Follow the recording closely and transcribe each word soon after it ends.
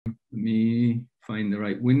me find the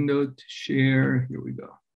right window to share. Here we go.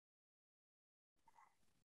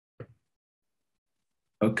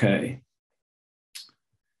 Okay.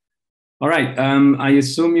 All right, I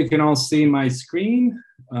assume you can all see my screen,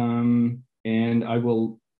 and I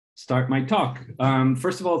will start my talk.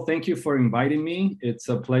 First of all, thank you for inviting me. It's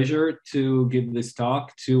a pleasure to give this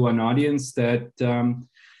talk to an audience that,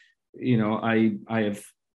 you know, I have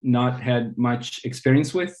not had much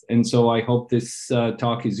experience with. And so I hope this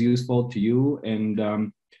talk is useful to you. And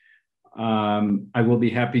I will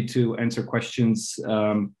be happy to answer questions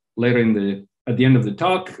later at the end of the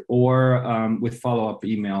talk, or with follow-up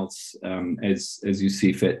emails as you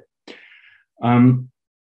see fit.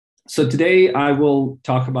 So today I will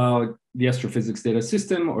talk about the Astrophysics Data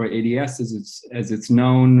System, or ADS as it's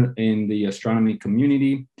known in the astronomy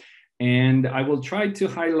community. And I will try to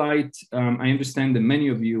highlight, I understand that many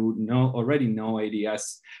of you already know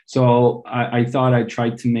ADS. So I thought I'd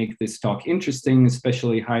try to make this talk interesting,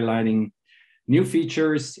 especially highlighting new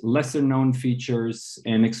features, lesser known features,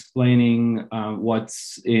 and explaining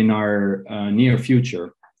what's in our near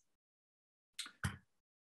future.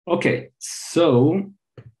 Okay, so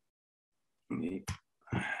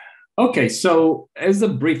as a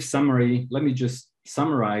brief summary, let me just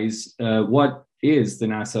summarize what is the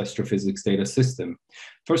NASA Astrophysics Data System.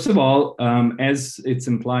 First of all, as it's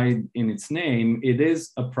implied in its name, it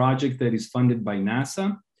is a project that is funded by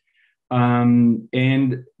NASA.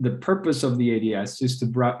 And the purpose of the ADS is to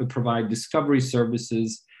provide discovery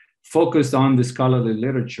services focused on the scholarly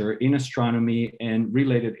literature in astronomy and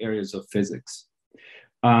related areas of physics.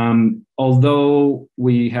 Although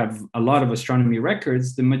we have a lot of astronomy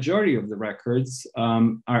records, the majority of the records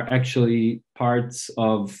are actually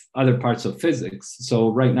other parts of physics. So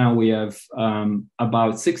right now we have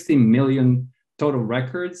about 60 million total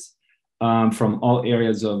records from all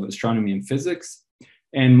areas of astronomy and physics.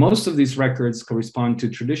 And most of these records correspond to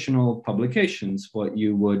traditional publications, what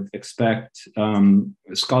you would expect,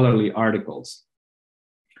 scholarly articles.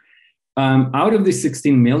 Out of the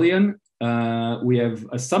 16 million, we have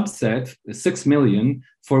a subset, 6 million,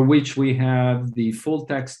 for which we have the full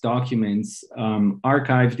text documents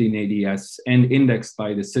archived in ADS and indexed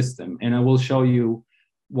by the system. And I will show you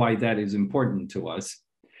why that is important to us.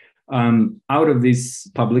 Out of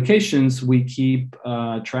these publications, we keep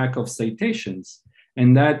track of citations.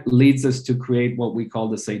 And that leads us to create what we call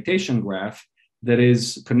the citation graph, that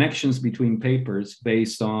is connections between papers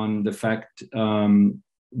based on the fact,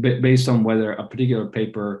 based on whether a particular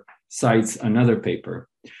paper cites another paper.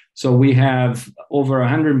 So we have over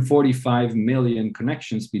 145 million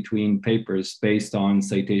connections between papers based on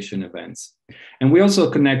citation events. And we also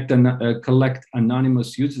collect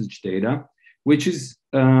anonymous usage data, which is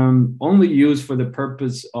only used for the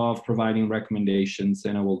purpose of providing recommendations,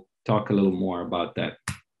 and I will talk a little more about that.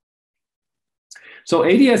 So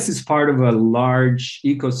ADS is part of a large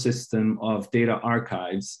ecosystem of data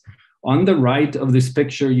archives. On the right of this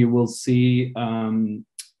picture, you will see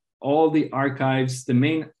all the archives, the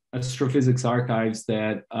main astrophysics archives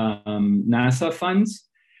that NASA funds,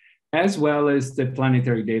 as well as the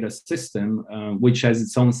Planetary Data System, which has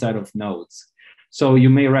its own set of nodes. So you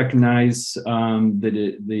may recognize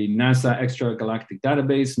the NASA Extragalactic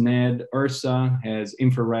Database, NED. URSA has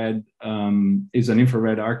infrared, is an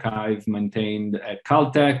infrared archive maintained at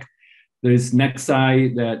Caltech. There's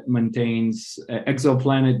NEXI that maintains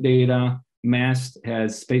exoplanet data. MAST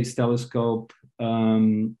has Space Telescope,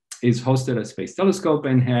 is hosted at Space Telescope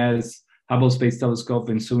and has Hubble Space Telescope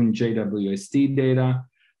and soon JWST data.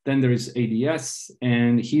 Then there is ADS,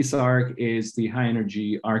 and HESARC is the high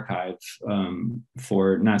energy archive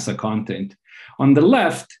for NASA content. On the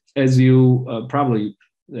left, as you probably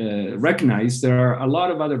recognize, there are a lot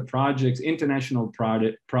of other projects, international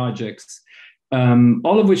projects,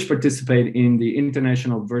 all of which participate in the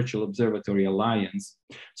International Virtual Observatory Alliance.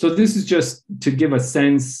 So this is just to give a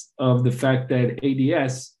sense of the fact that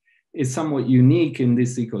ADS is somewhat unique in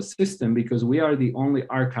this ecosystem because we are the only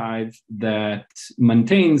archive that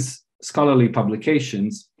maintains scholarly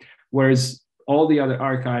publications, whereas all the other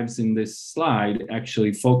archives in this slide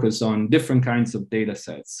actually focus on different kinds of data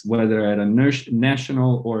sets, whether at a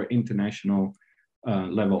national or international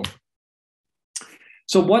level.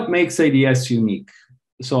 So what makes ADS unique?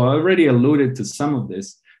 So I already alluded to some of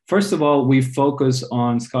this. First of all, we focus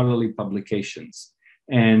on scholarly publications.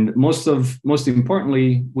 And most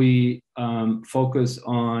importantly, we focus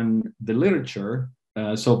on the literature,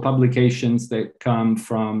 so publications that come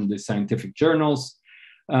from the scientific journals,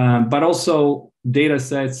 but also data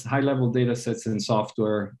sets, high-level data sets and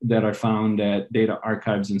software that are found at data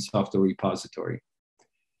archives and software repository.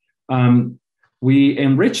 We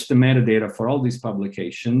enrich the metadata for all these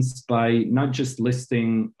publications by not just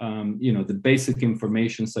listing the basic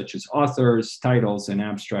information such as authors, titles, and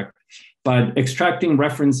abstract, but extracting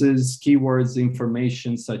references, keywords,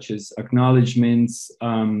 information such as acknowledgements,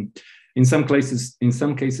 in some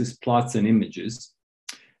cases, plots and images.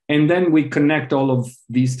 And then we connect all of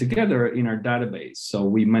these together in our database. So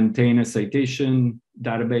we maintain a citation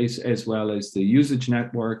database as well as the usage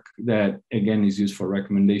network that, again, is used for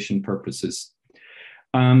recommendation purposes.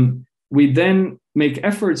 We then make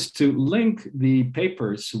efforts to link the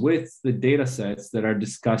papers with the data sets that are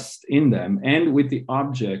discussed in them and with the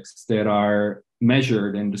objects that are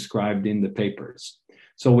measured and described in the papers.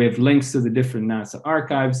 So we have links to the different NASA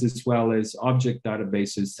archives as well as object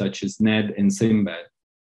databases such as NED and SIMBAD.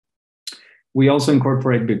 We also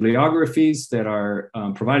incorporate bibliographies that are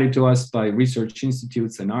provided to us by research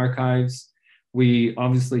institutes and archives. We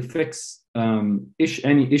obviously fix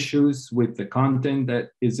any issues with the content that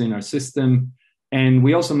is in our system. And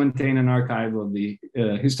we also maintain an archive of the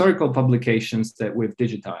historical publications that we've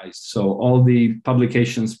digitized. So all the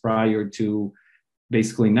publications prior to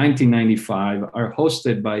basically 1995 are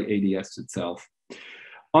hosted by ADS itself.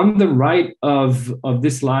 On the right of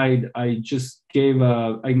this slide, I'm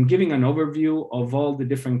giving an overview of all the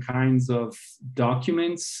different kinds of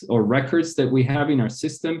documents or records that we have in our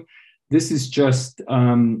system. This is just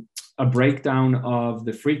a breakdown of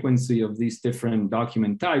the frequency of these different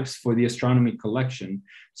document types for the astronomy collection.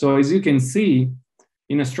 So as you can see,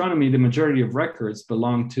 in astronomy, the majority of records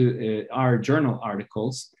belong to our journal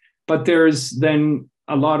articles, but there's then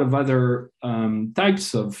a lot of other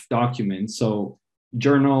types of documents. So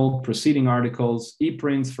journal, proceeding articles,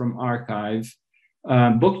 e-prints from archive,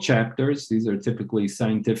 book chapters. These are typically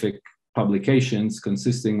scientific publications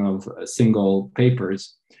consisting of single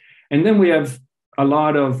papers. And then we have a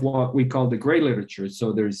lot of what we call the gray literature.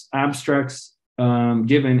 So there's abstracts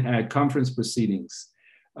given at conference proceedings,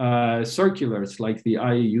 circulars like the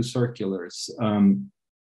IAU circulars,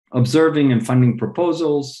 observing and funding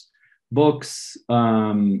proposals, books,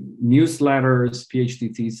 newsletters,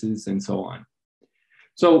 PhD theses, and so on.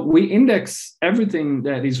 So we index everything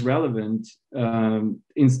that is relevant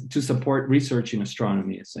to support research in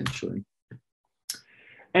astronomy, essentially.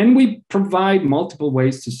 And we provide multiple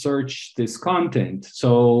ways to search this content.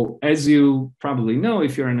 So as you probably know,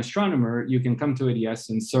 if you're an astronomer, you can come to ADS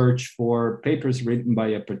and search for papers written by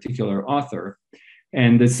a particular author.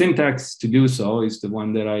 And the syntax to do so is the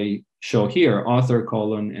one that I show here, author :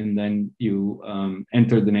 and then you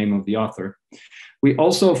enter the name of the author. We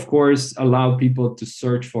also, of course, allow people to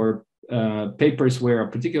search for papers where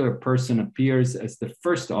a particular person appears as the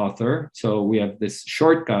first author. So we have this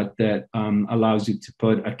shortcut that allows you to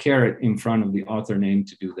put a caret in front of the author name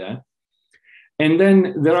to do that. And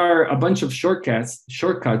then there are a bunch of shortcuts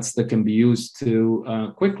that can be used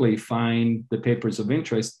to quickly find the papers of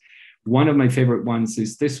interest. One of my favorite ones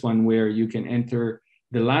is this one, where you can enter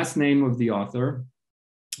the last name of the author,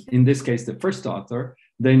 in this case, the first author,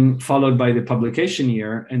 then followed by the publication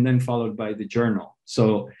year, and then followed by the journal.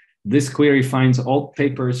 So this query finds all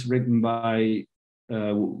papers written by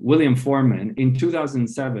William Foreman in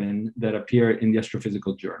 2007 that appear in the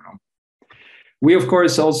Astrophysical Journal. We, of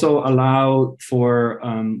course, also allow for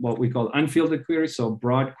what we call unfielded queries, so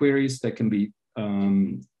broad queries that can be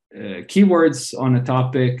keywords on a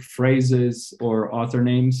topic, phrases, or author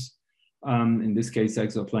names. In this case,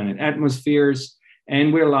 exoplanet atmospheres.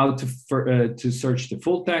 And we're allowed to search the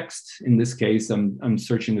full text. In this case, I'm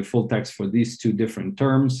searching the full text for these two different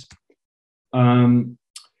terms.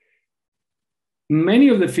 Many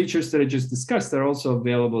of the features that I just discussed are also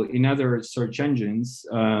available in other search engines,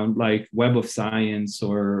 like Web of Science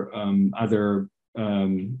or other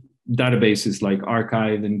databases like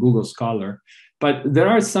Archive and Google Scholar. But there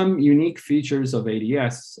are some unique features of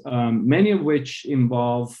ADS, many of which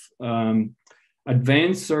involve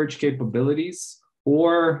advanced search capabilities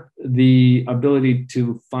or the ability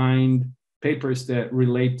to find papers that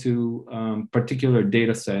relate to particular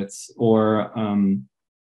data sets or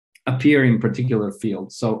appear in particular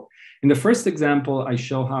fields. So in the first example, I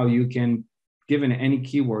show how you can, given any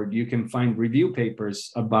keyword, you can find review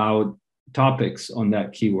papers about topics on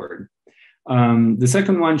that keyword. The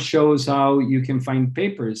second one shows how you can find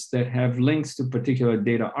papers that have links to particular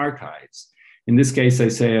data archives. In this case, I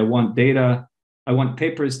say I want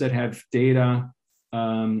papers that have data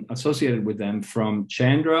associated with them from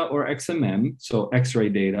Chandra or XMM, so X-ray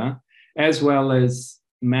data, as well as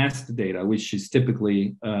masked data, which is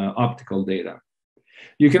typically optical data.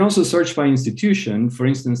 You can also search by institution. For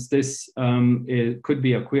instance, this it could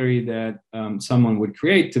be a query that someone would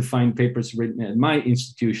create to find papers written at my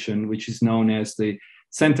institution, which is known as the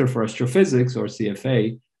Center for Astrophysics, or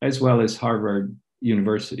CFA, as well as Harvard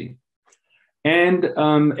University. And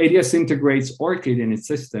ADS integrates ORCID in its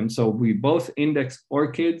system. So we both index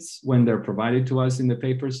ORCIDs when they're provided to us in the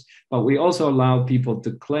papers, but we also allow people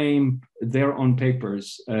to claim their own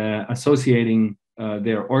papers associating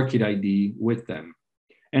their ORCID ID with them.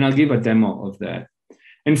 And I'll give a demo of that.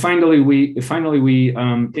 And finally, we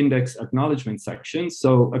index acknowledgement sections.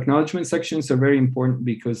 So acknowledgement sections are very important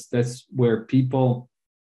because that's where people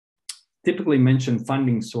typically mention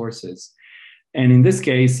funding sources. And in this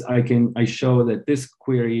case, I show that this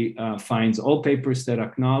query finds all papers that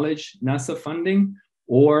acknowledge NASA funding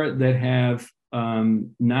or that have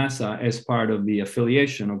NASA as part of the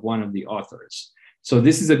affiliation of one of the authors. So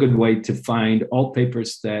this is a good way to find all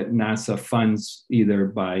papers that NASA funds either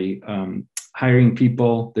by hiring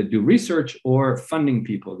people that do research or funding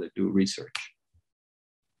people that do research.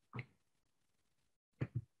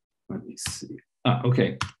 Let me see.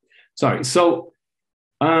 Okay, sorry. So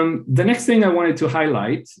the next thing I wanted to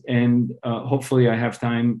highlight, and hopefully I have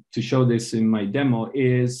time to show this in my demo,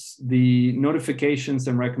 is the notifications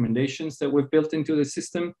and recommendations that we've built into the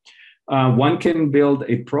system. One can build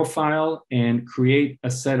a profile and create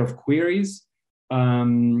a set of queries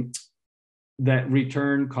that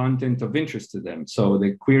return content of interest to them. So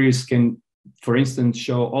the queries can, for instance,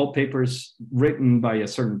 show all papers written by a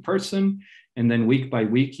certain person, and then week by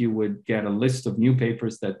week you would get a list of new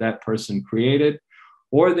papers that that person created.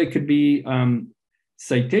 Or they could be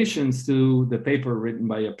citations to the paper written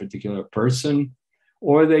by a particular person,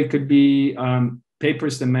 or they could be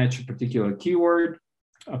papers that match a particular keyword,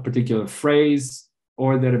 a particular phrase,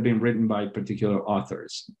 or that have been written by particular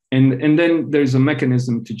authors. And then there's a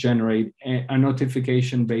mechanism to generate a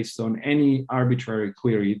notification based on any arbitrary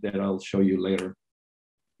query that I'll show you later.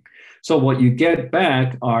 So what you get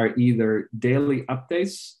back are either daily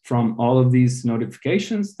updates from all of these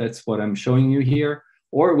notifications, that's what I'm showing you here,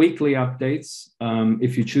 or weekly updates.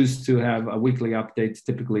 If you choose to have a weekly update,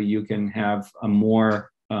 typically you can have a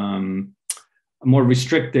more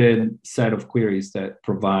restricted set of queries that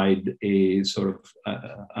provide a sort of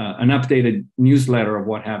an updated newsletter of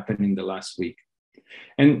what happened in the last week.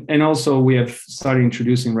 And also we have started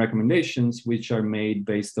introducing recommendations which are made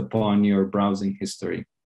based upon your browsing history.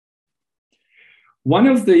 One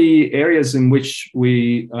of the areas in which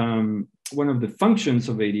we, one of the functions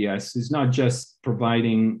of ADS is not just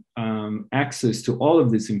providing access to all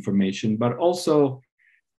of this information, but also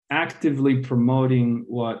actively promoting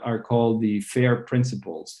what are called the FAIR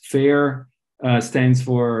principles. FAIR stands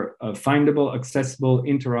for findable, accessible,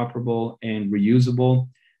 interoperable, and reusable.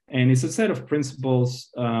 And it's a set of principles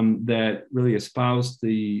that really espouse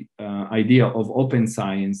the idea of open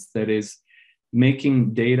science, that is,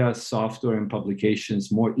 making data, software, and publications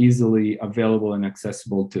more easily available and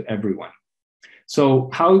accessible to everyone. So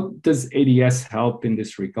how does ADS help in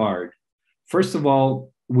this regard? First of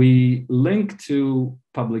all, we link to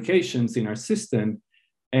publications in our system.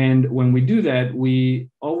 And when we do that, we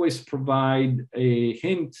always provide a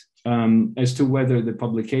hint as to whether the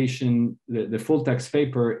publication, the full text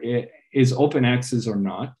paper is open access or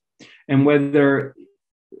not. And whether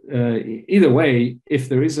either way, if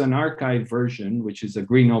there is an archive version, which is a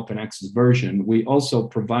green open access version, we also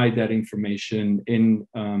provide that information in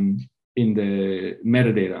the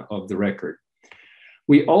metadata of the record.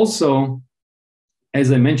 We also,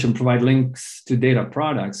 as I mentioned, provide links to data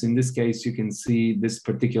products. In this case, you can see this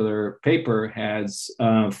particular paper has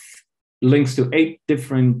links to 8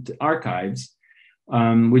 different archives,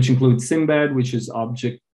 which include SIMBAD, which is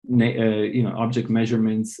object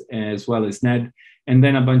measurements, as well as NED, and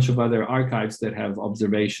then a bunch of other archives that have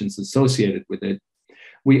observations associated with it.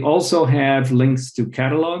 We also have links to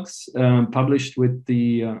catalogs published with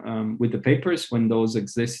the papers when those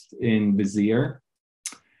exist in Vizier.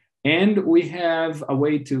 And we have a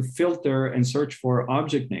way to filter and search for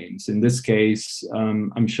object names. In this case,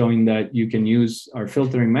 I'm showing that you can use our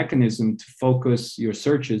filtering mechanism to focus your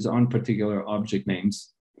searches on particular object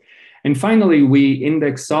names. And finally, we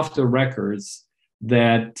index software records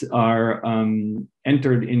that are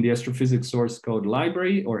entered in the Astrophysics Source Code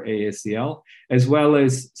Library, or ASCL, as well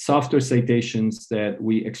as software citations that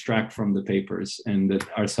we extract from the papers and that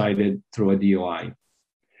are cited through a DOI.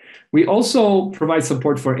 We also provide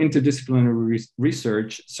support for interdisciplinary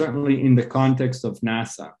research, certainly in the context of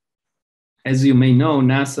NASA. As you may know,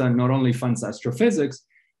 NASA not only funds astrophysics,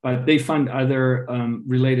 but they fund other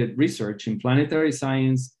related research in planetary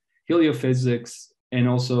science, heliophysics, and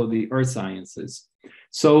also the earth sciences.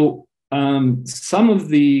 So some of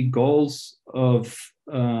the goals of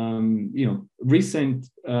recent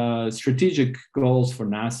strategic goals for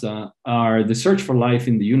NASA are the search for life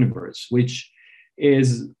in the universe, which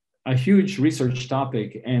is a huge research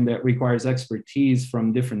topic and that requires expertise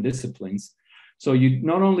from different disciplines. So you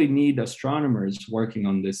not only need astronomers working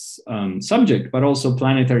on this subject, but also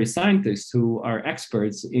planetary scientists who are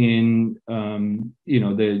experts in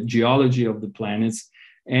the geology of the planets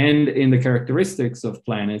and in the characteristics of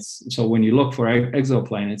planets. So when you look for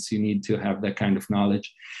exoplanets, you need to have that kind of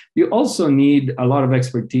knowledge. You also need a lot of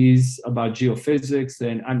expertise about geophysics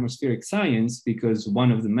and atmospheric science, because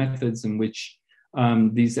one of the methods in which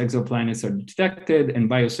these exoplanets are detected and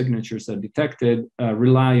biosignatures are detected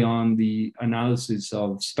rely on the analysis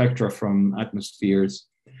of spectra from atmospheres.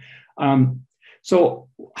 So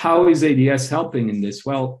how is ADS helping in this?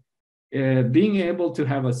 Well, being able to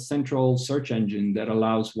have a central search engine that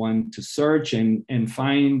allows one to search and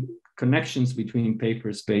find connections between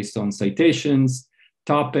papers based on citations,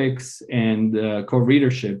 topics, and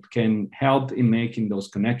co-readership can help in making those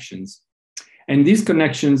connections. And these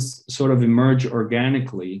connections sort of emerge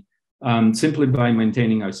organically simply by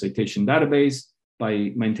maintaining our citation database,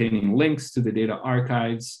 by maintaining links to the data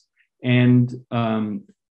archives, and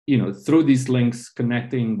through these links,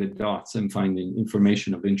 connecting the dots and finding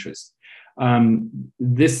information of interest.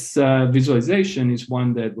 This visualization is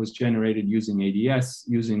one that was generated using ADS,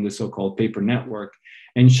 using the so-called paper network,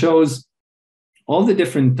 and shows all the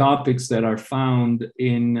different topics that are found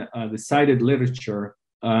in the cited literature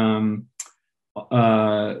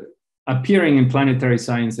appearing in planetary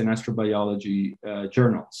science and astrobiology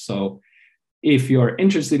journals. So if you're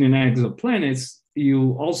interested in exoplanets,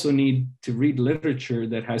 you also need to read literature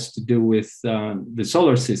that has to do with the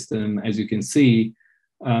solar system. As you can see,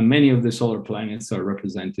 many of the solar planets are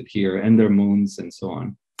represented here and their moons and so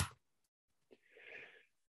on.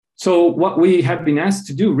 So what we have been asked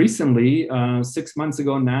to do recently, 6 months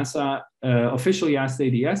ago, NASA officially asked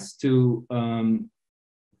ADS to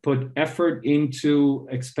put effort into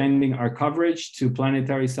expanding our coverage to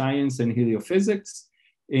planetary science and heliophysics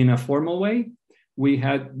in a formal way. We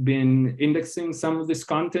had been indexing some of this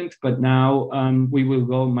content, but now we will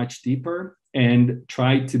go much deeper and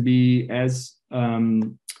try to be as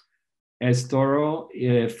thorough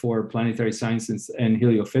for planetary sciences and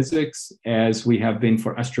heliophysics as we have been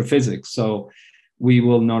for astrophysics. So we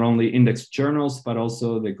will not only index journals, but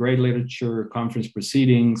also the grade literature, conference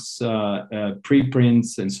proceedings,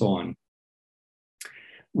 preprints, and so on.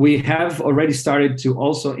 We have already started to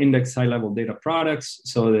also index high-level data products.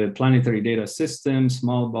 So the Planetary Data System,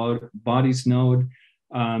 Small Bodies Node,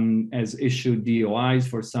 has issued DOIs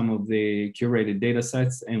for some of the curated data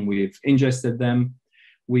sets, and we've ingested them.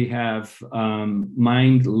 We have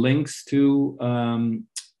mined links to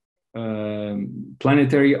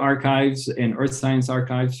planetary archives and earth science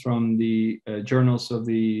archives from the journals of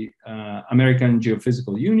the American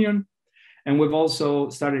Geophysical Union. And we've also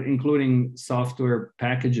started including software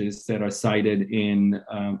packages that are cited in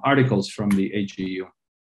articles from the AGU.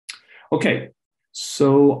 Okay,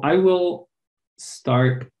 so I will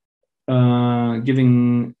start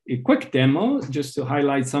giving a quick demo just to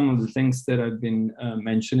highlight some of the things that I've been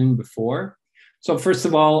mentioning before. So first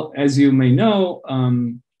of all, as you may know,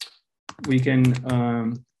 we can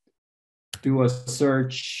do a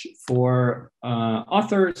search for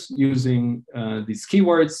authors using these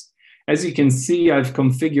keywords. As you can see, I've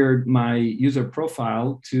configured my user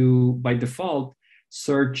profile to, by default,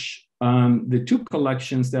 search the two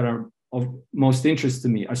collections that are of most interest to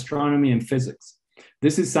me, astronomy and physics.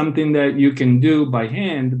 This is something that you can do by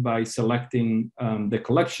hand by selecting the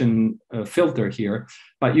collection filter here,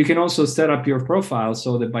 but you can also set up your profile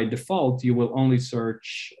so that by default, you will only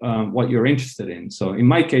search what you're interested in. So in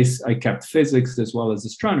my case, I kept physics as well as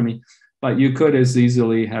astronomy, but you could as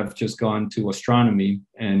easily have just gone to astronomy,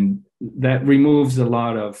 and that removes a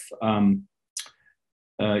lot of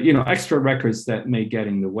extra records that may get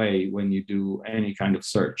in the way when you do any kind of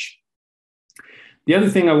search. The other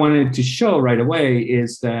thing I wanted to show right away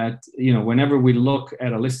is that, whenever we look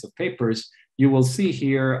at a list of papers, you will see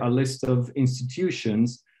here a list of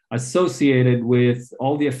institutions associated with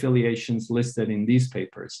all the affiliations listed in these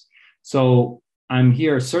papers. So I'm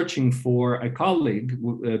here searching for a colleague,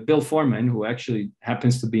 Bill Foreman, who actually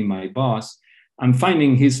happens to be my boss. I'm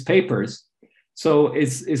finding his papers. So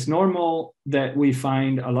it's normal that we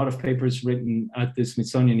find a lot of papers written at the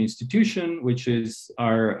Smithsonian Institution, which is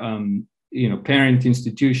our parent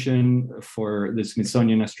institution for the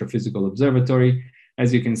Smithsonian Astrophysical Observatory.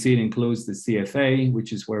 As you can see, it includes the CFA,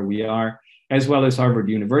 which is where we are, as well as Harvard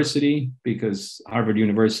University, because Harvard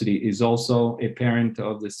University is also a parent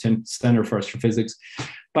of the Center for Astrophysics.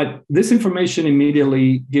 But this information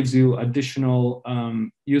immediately gives you additional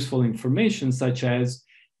useful information, such as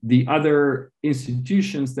the other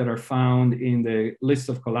institutions that are found in the list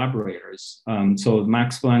of collaborators. So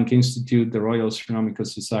Max Planck Institute, the Royal Astronomical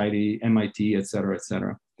Society, MIT, et cetera, et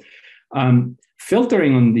cetera.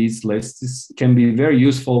 Filtering on these lists can be very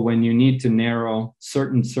useful when you need to narrow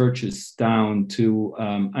certain searches down to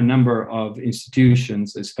a number of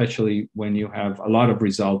institutions, especially when you have a lot of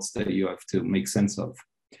results that you have to make sense of.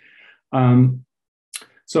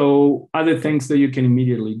 So other things that you can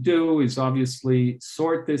immediately do is obviously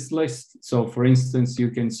sort this list. So for instance, you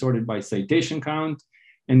can sort it by citation count,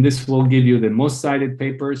 and this will give you the most cited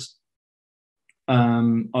papers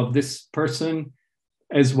of this person,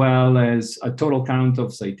 as well as a total count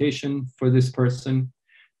of citation for this person.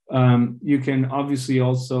 You can obviously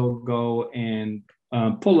also go and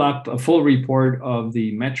pull up a full report of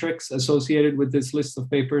the metrics associated with this list of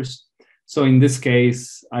papers. So in this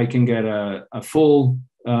case, I can get a full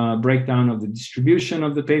breakdown of the distribution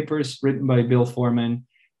of the papers written by Bill Foreman,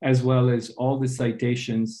 as well as all the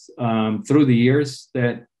citations through the years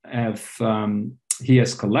that he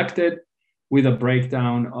has collected, with a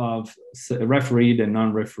breakdown of refereed and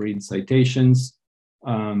non-refereed citations.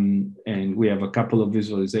 And we have a couple of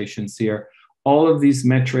visualizations here. All of these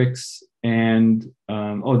metrics and,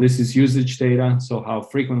 this is usage data, so how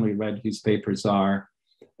frequently read his papers are,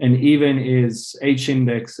 and even his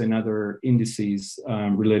H-index and other indices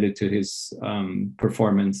related to his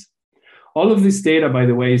performance. All of this data, by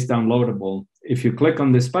the way, is downloadable. If you click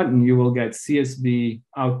on this button, you will get CSV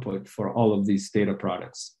output for all of these data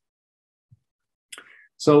products.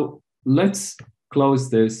 So let's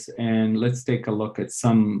close this and let's take a look at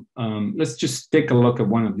some, let's just take a look at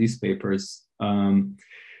one of these papers.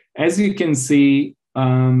 As you can see,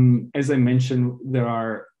 as I mentioned, there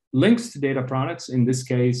are links to data products. In this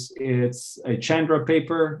case, it's a Chandra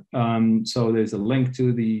paper. So there's a link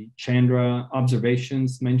to the Chandra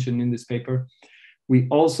observations mentioned in this paper. We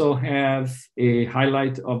also have a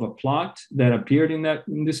highlight of a plot that appeared in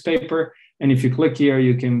this paper. And if you click here,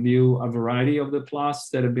 you can view a variety of the plots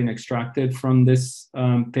that have been extracted from this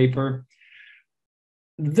paper.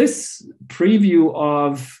 This preview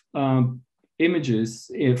of images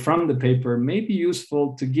from the paper may be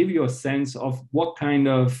useful to give you a sense of what kind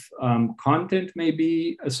of content may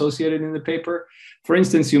be associated in the paper. For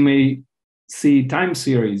instance, you may see time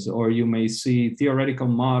series, or you may see theoretical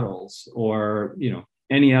models, or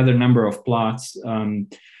any other number of plots,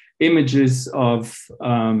 images of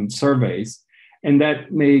surveys, and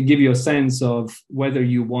that may give you a sense of whether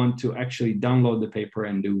you want to actually download the paper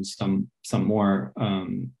and do some more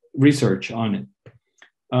research on it.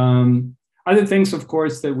 Other things, of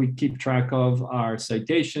course, that we keep track of are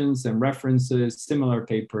citations and references, similar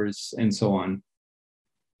papers, and so on.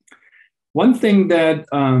 One thing that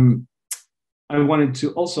I wanted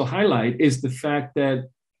to also highlight is the fact that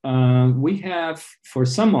we have, for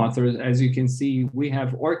some authors, as you can see, we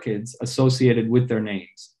have orchids associated with their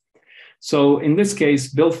names. So in this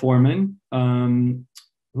case, Bill Foreman,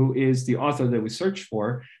 who is the author that we searched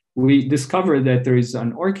for, we discovered that there is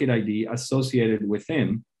an orchid ID associated with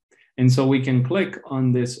him. And so we can click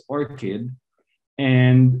on this orchid,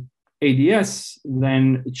 and ADS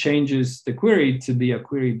then changes the query to be a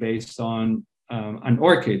query based on an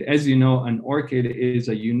orchid. As you know, an orchid is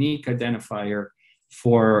a unique identifier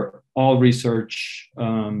for all researchers,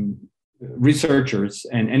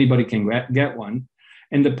 and anybody can get one.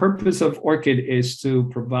 And the purpose of ORCID is to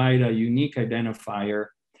provide a unique identifier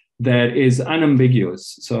that is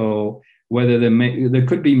unambiguous. So whether there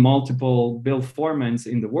could be multiple Bill Foremans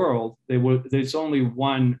in the world, there's only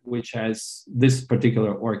one which has this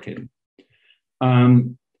particular ORCID.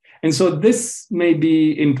 And so this may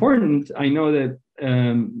be important. I know that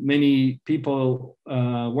many people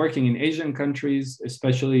working in Asian countries,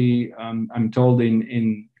 especially I'm told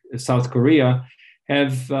in South Korea,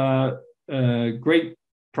 have great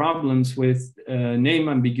problems with name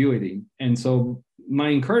ambiguity. And so my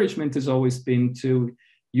encouragement has always been to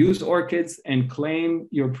use ORCIDs and claim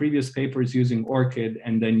your previous papers using ORCID,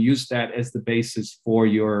 and then use that as the basis for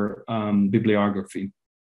your bibliography.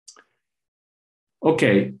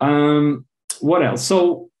 Okay, what else?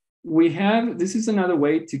 So we have, this is another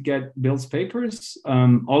way to get Bill's papers.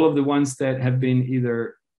 All of the ones that have been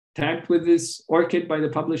either tagged with this ORCID by the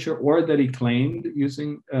publisher or that he claimed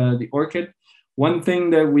using the ORCID. One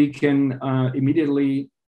thing that we can immediately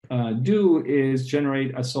do is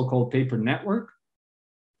generate a so-called paper network,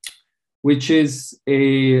 which is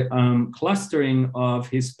a clustering of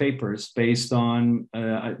his papers based on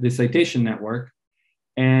the citation network.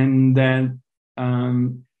 And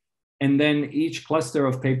then each cluster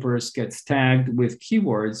of papers gets tagged with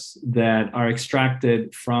keywords that are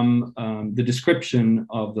extracted from the description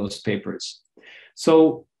of those papers.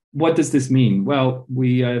 So what does this mean? Well,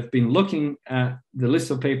 we have been looking at the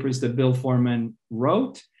list of papers that Bill Foreman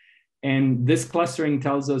wrote, and this clustering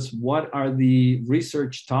tells us what are the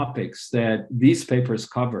research topics that these papers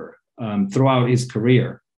cover throughout his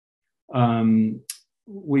career.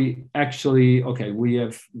 We actually, we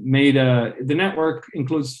have made the network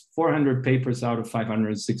includes 400 papers out of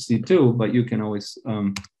 562, but you can always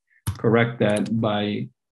correct that by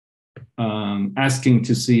asking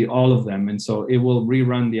to see all of them. And so it will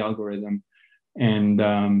rerun the algorithm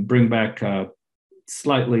and bring back a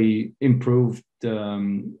slightly improved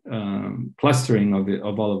clustering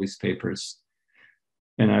of all of his papers.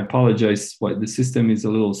 And I apologize, the system is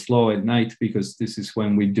a little slow at night because this is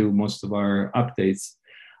when we do most of our updates.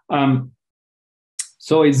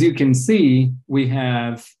 So as you can see, we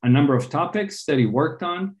have a number of topics that he worked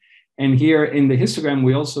on. And here in the histogram,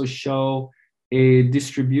 we also show a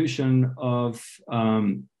distribution of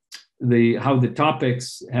how the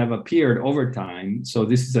topics have appeared over time. So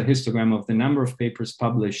this is a histogram of the number of papers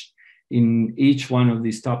published in each one of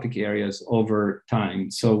these topic areas over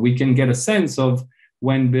time. So we can get a sense of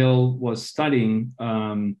when Bill was studying,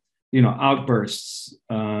 outbursts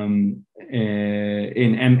in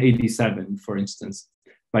M87, for instance.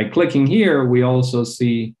 By clicking here, we also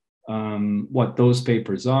see what those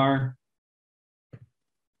papers are.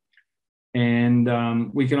 And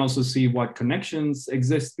we can also see what connections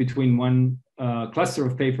exist between one cluster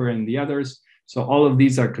of paper and the others. So all of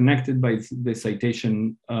these are connected by the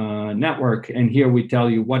citation network. And here we tell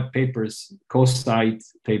you what papers co-cite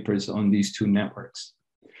papers on these two networks.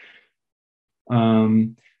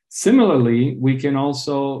 Similarly, we can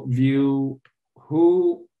also view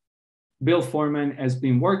who Bill Foreman has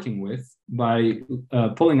been working with by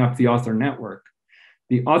pulling up the author network.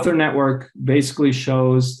 The author network basically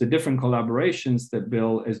shows the different collaborations that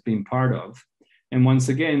Bill has been part of. And once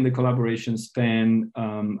again, the collaborations span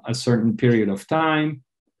a certain period of time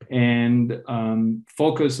and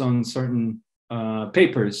focus on certain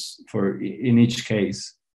papers in each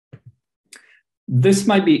case. This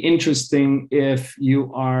might be interesting if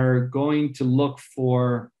you are going to look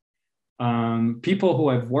for people who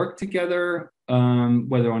have worked together,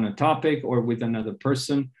 whether on a topic or with another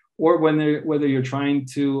person, or whether you're trying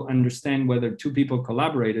to understand whether two people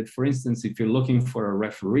collaborated. For instance, if you're looking for a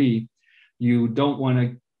referee, you don't want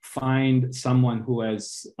to find someone who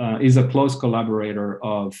is a close collaborator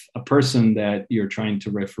of a person that you're trying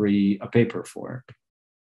to referee a paper for.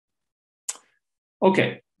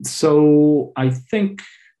 Okay, so I think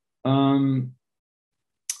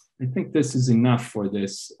this is enough for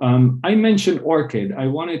this. I mentioned ORCID. I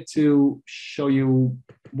wanted to show you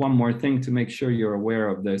one more thing to make sure you're aware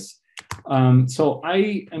of this. So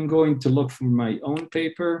I am going to look for my own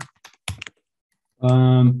paper.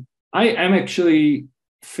 I am actually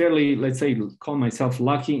fairly, let's say, call myself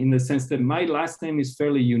lucky in the sense that my last name is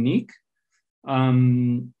fairly unique.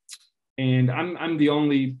 And I'm the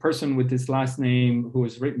only person with this last name who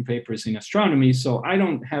has written papers in astronomy. So I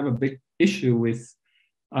don't have a big issue with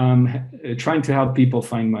trying to help people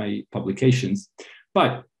find my publications.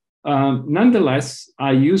 But nonetheless,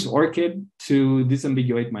 I use ORCID to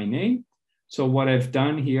disambiguate my name. So what I've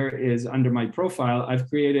done here is under my profile, I've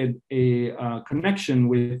created a connection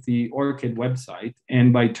with the ORCID website.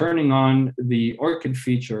 And by turning on the ORCID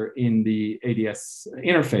feature in the ADS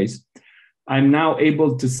interface, I'm now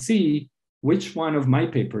able to see which one of my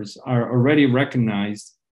papers are already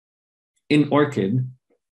recognized in ORCID.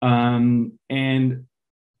 And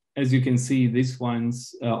as you can see, these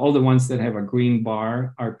ones, all the ones that have a green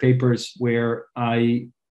bar are papers where I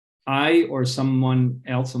or someone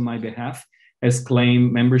else on my behalf has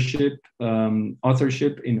claimed membership,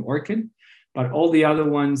 authorship in ORCID, but all the other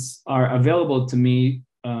ones are available to me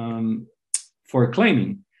for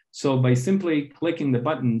claiming. So by simply clicking the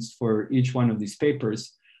buttons for each one of these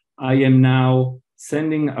papers, I am now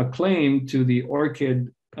sending a claim to the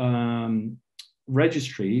ORCID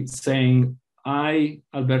registry saying, I,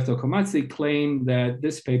 Alberto Accomazzi, claim that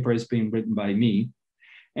this paper is being written by me.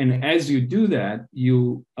 And as you do that,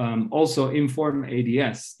 you also inform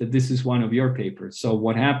ADS that this is one of your papers. So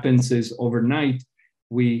what happens is overnight,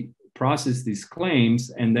 we process these claims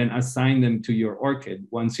and then assign them to your ORCID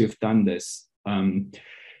once you've done this.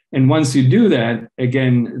 And once you do that,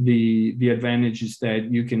 again, the advantage is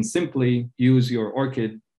that you can simply use your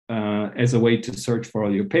ORCID as a way to search for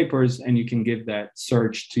all your papers, and you can give that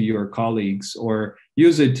search to your colleagues or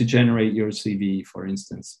use it to generate your CV, for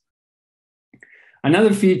instance.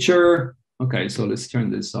 Another feature, okay, so let's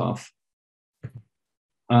turn this off.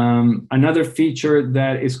 Another feature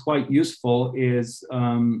that is quite useful is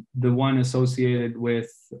the one associated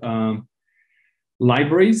with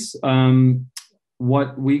libraries.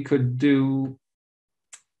 what we could do,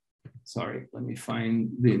 sorry, let me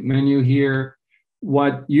find the menu here.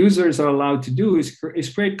 What users are allowed to do is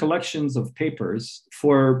create collections of papers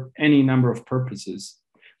for any number of purposes.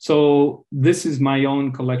 So this is my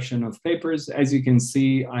own collection of papers. As you can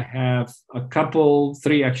see, I have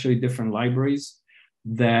three actually different libraries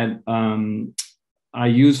that I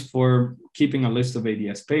use for keeping a list of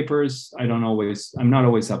ADS papers. I'm not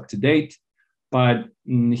always up to date, but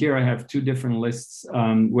here I have two different lists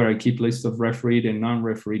where I keep lists of refereed and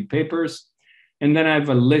non-refereed papers. And then I have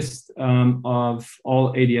a list of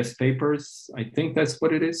all ADS papers. I think that's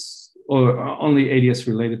what it is, or only ADS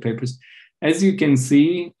related papers. As you can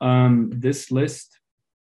see, this list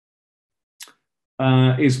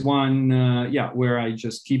is one, where I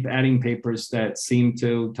just keep adding papers that seem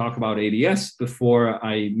to talk about ADS before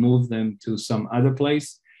I move them to some other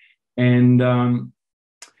place. And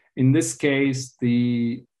in this case,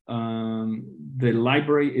 the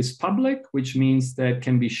library is public, which means that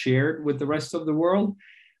can be shared with the rest of the world.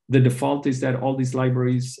 The default is that all these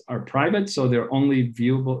libraries are private, so they're only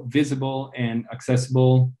visible and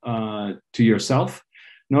accessible to yourself.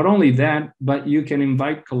 Not only that, but you can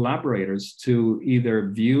invite collaborators to either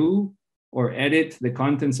view or edit the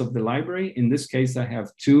contents of the library. In this case, I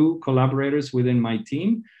have two collaborators within my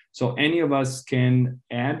team. So any of us can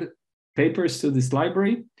add papers to this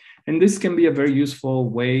library. And this can be a very useful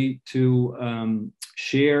way to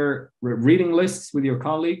share reading lists with your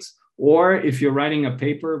colleagues, or if you're writing a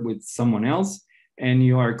paper with someone else and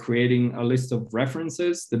you are creating a list of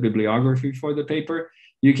references, the bibliography for the paper,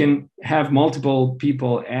 you can have multiple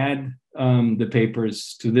people add the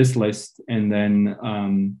papers to this list and then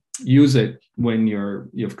use it when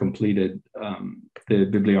you've completed the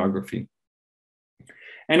bibliography.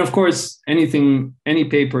 And of course, any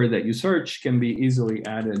paper that you search can be easily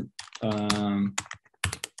added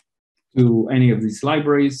to any of these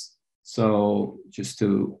libraries. So just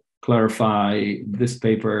to clarify, this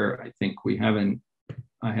paper, I think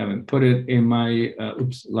I haven't put it in my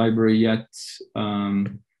library yet.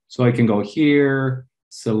 So I can go here,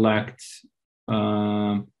 select,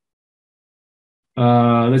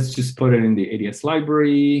 let's just put it in the ADS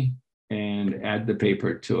library and add the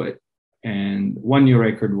paper to it. And one new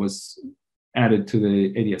record was added to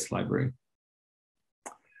the ADS library.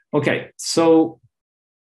 Okay, so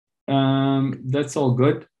that's all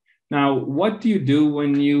good. Now, what do you do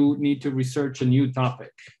when you need to research a new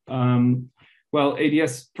topic? Well,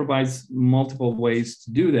 ADS provides multiple ways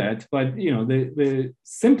to do that, but the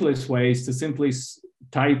simplest way is to simply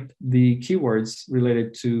type the keywords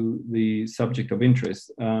related to the subject of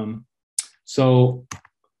interest.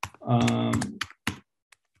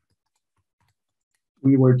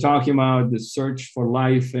 We were talking about the search for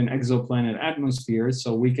life in exoplanet atmospheres,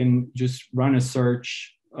 so we can just run a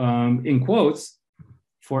search in quotes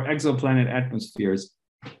for exoplanet atmospheres.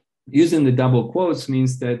 Using the double quotes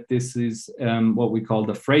means that this is what we call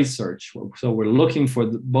the phrase search. So we're looking for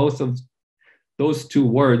both of those two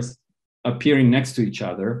words appearing next to each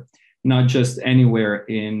other, not just anywhere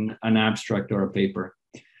in an abstract or a paper.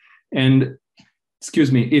 And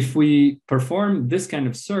excuse me, if we perform this kind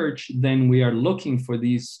of search, then we are looking for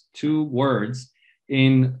these two words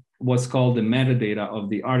in what's called the metadata of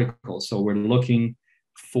the article. So we're looking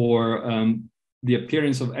for the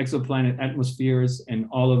appearance of exoplanet atmospheres and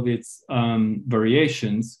all of its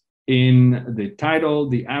variations in the title,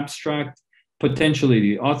 the abstract, potentially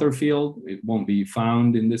the author field. It won't be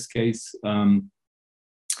found in this case.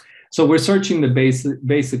 So we're searching the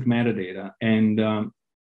basic metadata, and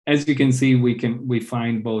as you can see, we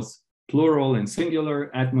find both plural and singular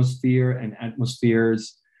atmosphere and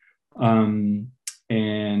atmospheres,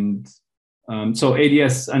 so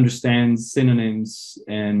ADS understands synonyms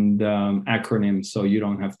and acronyms, so you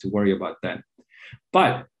don't have to worry about that.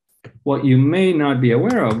 But what you may not be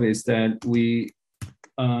aware of is that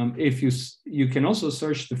if you can also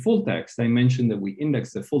search the full text. I mentioned that we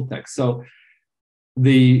index the full text. So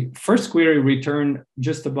the first query returned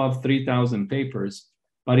just above 3,000 papers.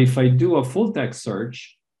 But if I do a full text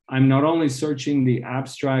search, I'm not only searching the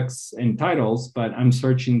abstracts and titles, but I'm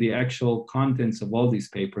searching the actual contents of all these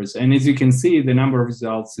papers. And as you can see, the number of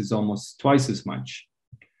results is almost twice as much.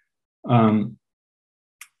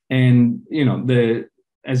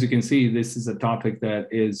 As you can see, this is a topic that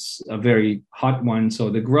is a very hot one.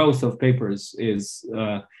 So the growth of papers is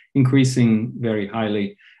increasing very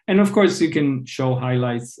highly. And of course, you can show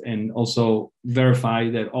highlights and also verify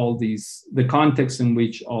that the context in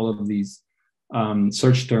which all of these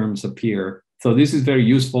search terms appear. So this is very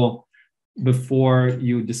useful before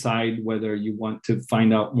you decide whether you want to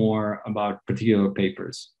find out more about particular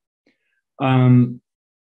papers.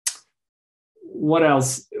 what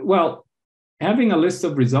else? Well, having a list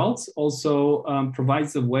of results also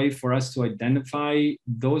provides a way for us to identify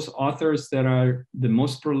those authors that are the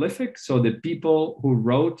most prolific. So the people who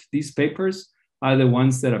wrote these papers are the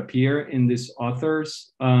ones that appear in this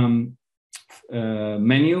authors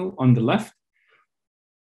menu on the left.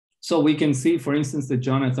 So we can see, for instance, that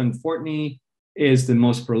Jonathan Fortney is the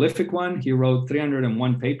most prolific one. He wrote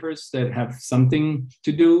 301 papers that have something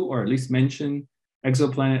to do, or at least mention,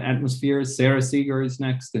 exoplanet atmospheres. Sarah Seeger is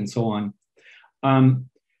next, and so on.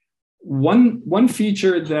 One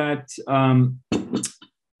feature that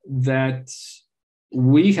that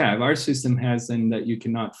we have, our system has, and that you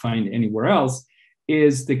cannot find anywhere else,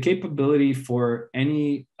 is the capability for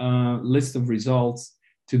any list of results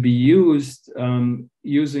to be used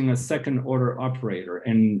using a second order operator.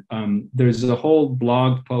 And there's a whole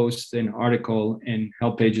blog post and article and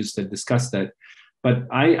help pages that discuss that. But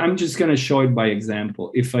I'm just going to show it by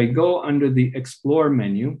example. If I go under the Explore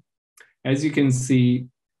menu, as you can see,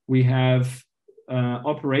 we have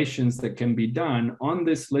operations that can be done on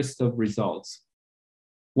this list of results.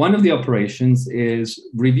 One of the operations is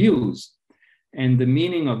reviews. And the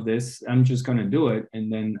meaning of this, I'm just going to do it, and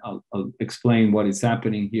then I'll explain what is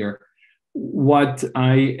happening here. What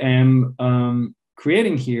I am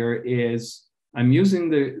creating here is I'm using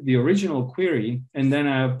the original query, and then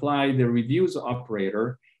I apply the reviews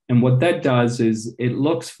operator. And what that does is it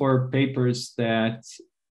looks for papers that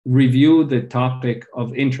review the topic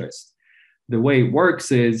of interest. The way it works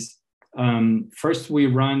is first we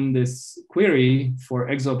run this query for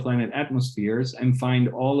exoplanet atmospheres and find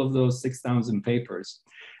all of those 6,000 papers.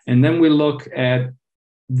 And then we look at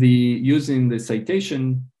using the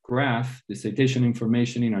citation graph, the citation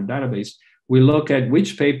information in our database, we look at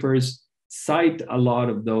which papers cite a lot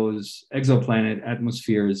of those exoplanet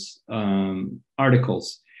atmospheres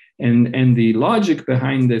articles. And the logic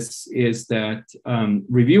behind this is that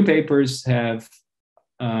review papers have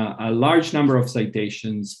a large number of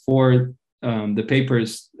citations for the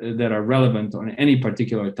papers that are relevant on any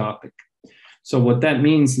particular topic. So what that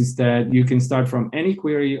means is that you can start from any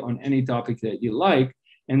query on any topic that you like,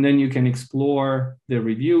 and then you can explore the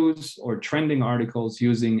reviews or trending articles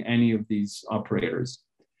using any of these operators.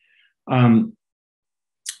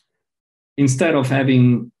 Instead of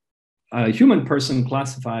having a human person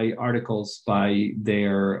classify articles by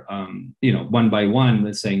their, one by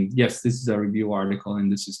one, saying, yes, this is a review article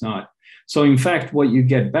and this is not. So in fact, what you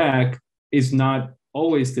get back is not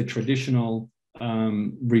always the traditional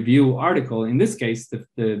review article. In this case,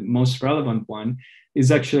 the most relevant one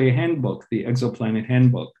is actually a handbook, the Exoplanet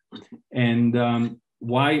Handbook. And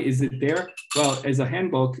why is it there? Well, as a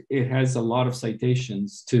handbook, it has a lot of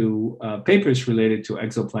citations to papers related to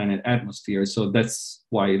exoplanet atmosphere. So that's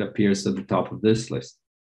why it appears at the top of this list.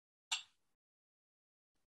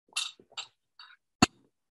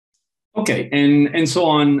 Okay, and so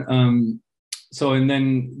on. And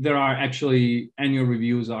then there are actually annual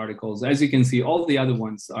reviews articles. As you can see, all the other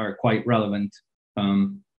ones are quite relevant.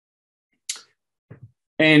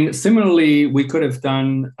 And similarly, we could have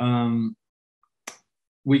done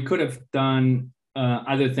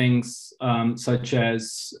other things such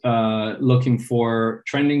as looking for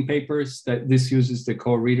trending papers. That this uses the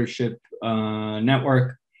co-readership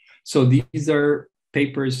network. So these are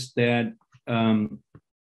papers that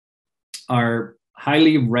are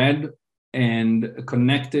highly read and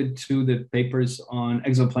connected to the papers on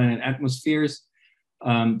exoplanet atmospheres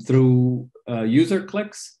through user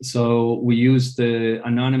clicks. So we use the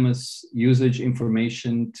anonymous usage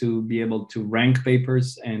information to be able to rank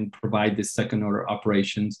papers and provide the second order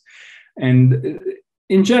operations. And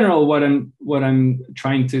in general, what I'm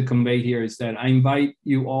trying to convey here is that I invite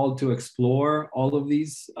you all to explore all of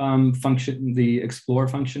these the explore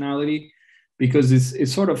functionality, because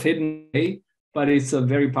it's sort of hidden away, but it's a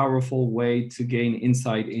very powerful way to gain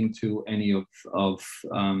insight into any of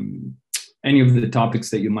the topics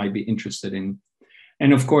that you might be interested in.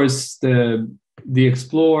 And of course, the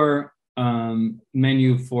Explore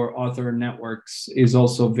menu for author networks is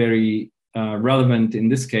also very relevant in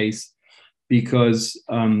this case, because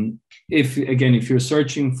if you're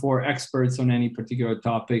searching for experts on any particular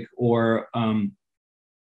topic,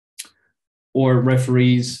 or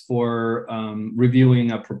referees for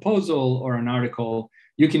reviewing a proposal or an article,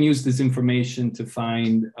 you can use this information to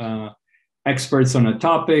find experts on a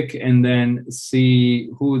topic and then see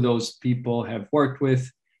who those people have worked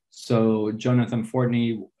with. So Jonathan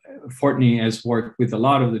Fortney has worked with a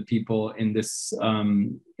lot of the people in this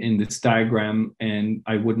diagram, and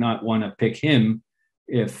I would not want to pick him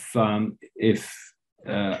if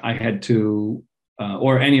I had to,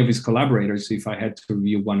 or any of his collaborators, if I had to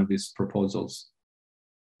review one of his proposals.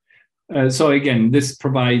 So again, this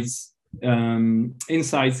provides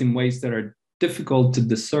insights in ways that are difficult to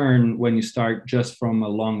discern when you start just from a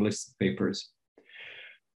long list of papers.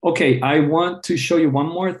 Okay, I want to show you one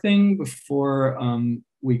more thing before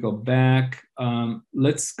we go back.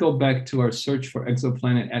 Let's go back to our search for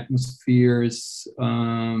exoplanet atmospheres.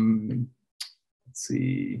 Let's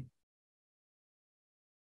see.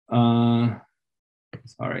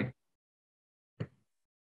 Sorry.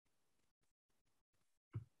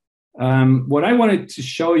 What I wanted to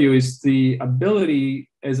show you is the ability,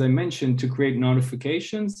 as I mentioned, to create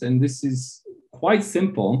notifications. And this is quite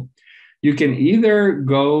simple. You can either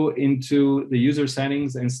go into the user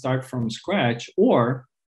settings and start from scratch, or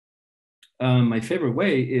my favorite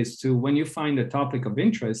way is to, when you find a topic of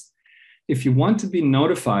interest, if you want to be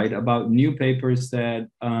notified about new papers that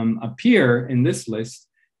appear in this list,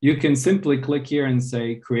 you can simply click here and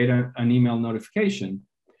say, create an email notification.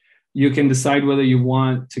 You can decide whether you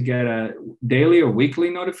want to get a daily or weekly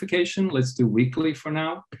notification. Let's do weekly for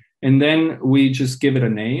now. And then we just give it a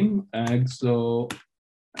name, Exo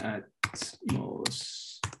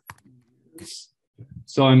Atmospheres.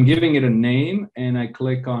 So I'm giving it a name and I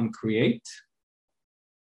click on create.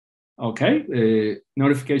 Okay, the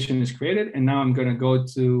notification is created. And now I'm going to go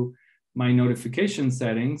to my notification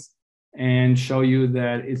settings and show you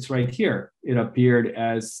that it's right here. It appeared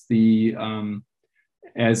as the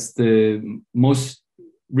most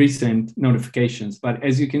recent notifications. But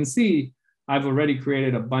as you can see, I've already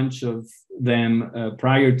created a bunch of them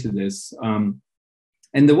prior to this.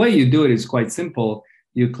 And the way you do it is quite simple.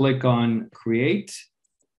 You click on create,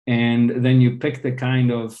 and then you pick the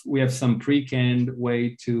kind of, we have some pre-canned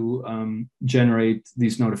way to generate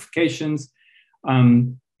these notifications.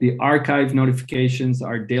 The archive notifications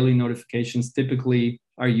are daily notifications, typically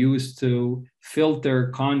are used to filter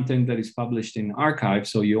content that is published in archive.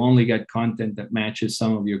 So you only get content that matches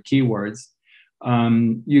some of your keywords.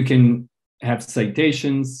 You can have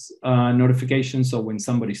citations notifications. So when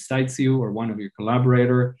somebody cites you or one of your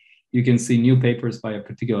collaborator, you can see new papers by a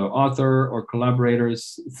particular author or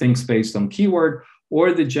collaborators, things based on keyword,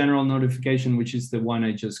 or the general notification, which is the one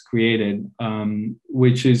I just created,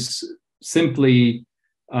 which is simply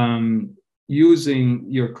using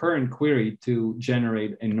your current query to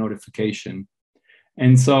generate a notification.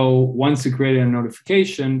 And so once you create a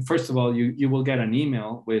notification, first of all, you will get an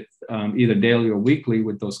email with either daily or weekly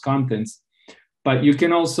with those contents. But you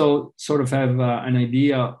can also sort of have an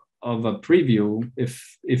idea of a preview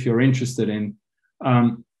if you're interested in.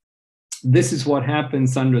 This is what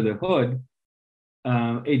happens under the hood.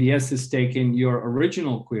 ADS is taking your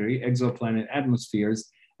original query, exoplanet atmospheres,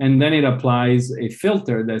 and then it applies a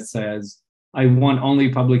filter that says, I want only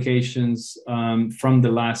publications from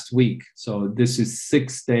the last week. So this is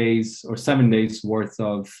 6 days or 7 days worth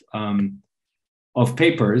of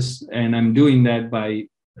papers. And I'm doing that by,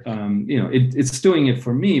 it's doing it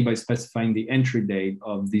for me by specifying the entry date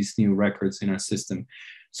of these new records in our system.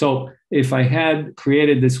 So if I had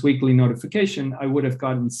created this weekly notification, I would have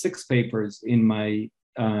gotten 6 papers in my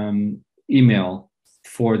email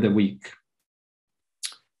for the week.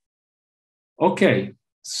 Okay,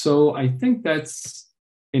 so I think that's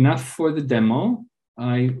enough for the demo.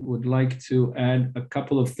 I would like to add a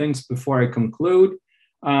couple of things before I conclude.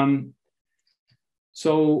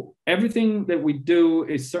 So everything that we do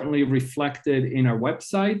is certainly reflected in our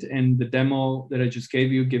website, and the demo that I just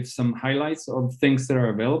gave you gives some highlights of things that are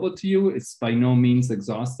available to you. It's by no means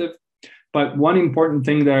exhaustive. But one important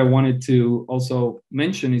thing that I wanted to also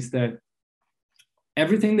mention is that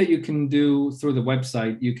everything that you can do through the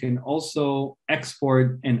website, you can also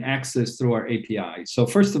export and access through our API. So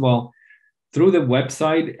first of all, through the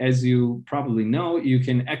website, as you probably know, you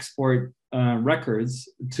can export records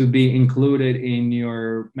to be included in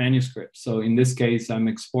your manuscript. So in this case, I'm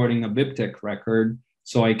exporting a BibTeX record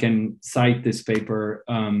so I can cite this paper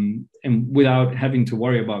and without having to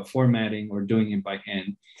worry about formatting or doing it by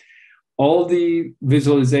hand. All the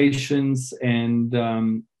visualizations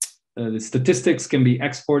and the statistics can be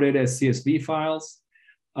exported as CSV files.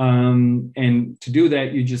 And to do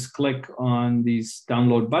that, you just click on this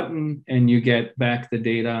download button and you get back the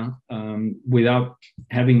data without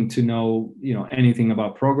having to know, anything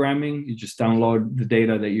about programming. You just download the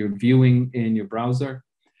data that you're viewing in your browser.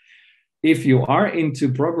 If you are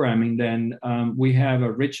into programming, then we have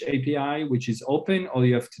a rich API, which is open. All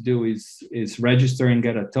you have to do is register and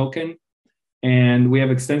get a token. And we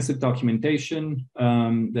have extensive documentation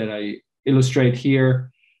that I illustrate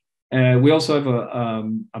here. We also have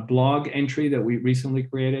a blog entry that we recently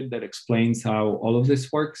created that explains how all of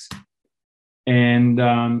this works. And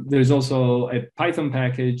there's also a Python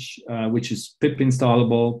package, which is pip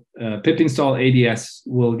installable. Pip install ADS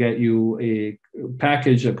will get you a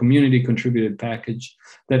package, a community contributed package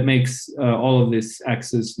that makes all of this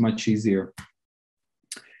access much easier.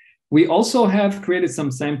 We also have created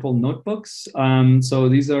some sample notebooks. So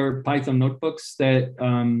these are Python notebooks that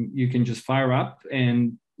you can just fire up,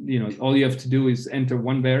 and all you have to do is enter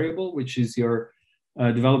one variable, which is your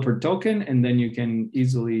developer token, and then you can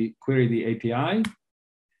easily query the API.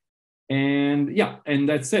 And yeah, and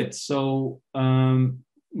that's it. So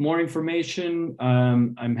more information,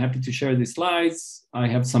 I'm happy to share the slides. I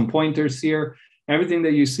have some pointers here. Everything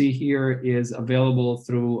that you see here is available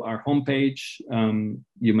through our homepage.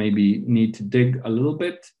 You maybe need to dig a little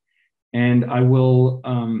bit. And I will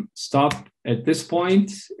stop at this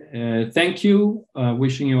point. Thank you,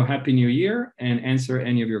 wishing you a happy new year, and answer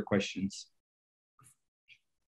any of your questions.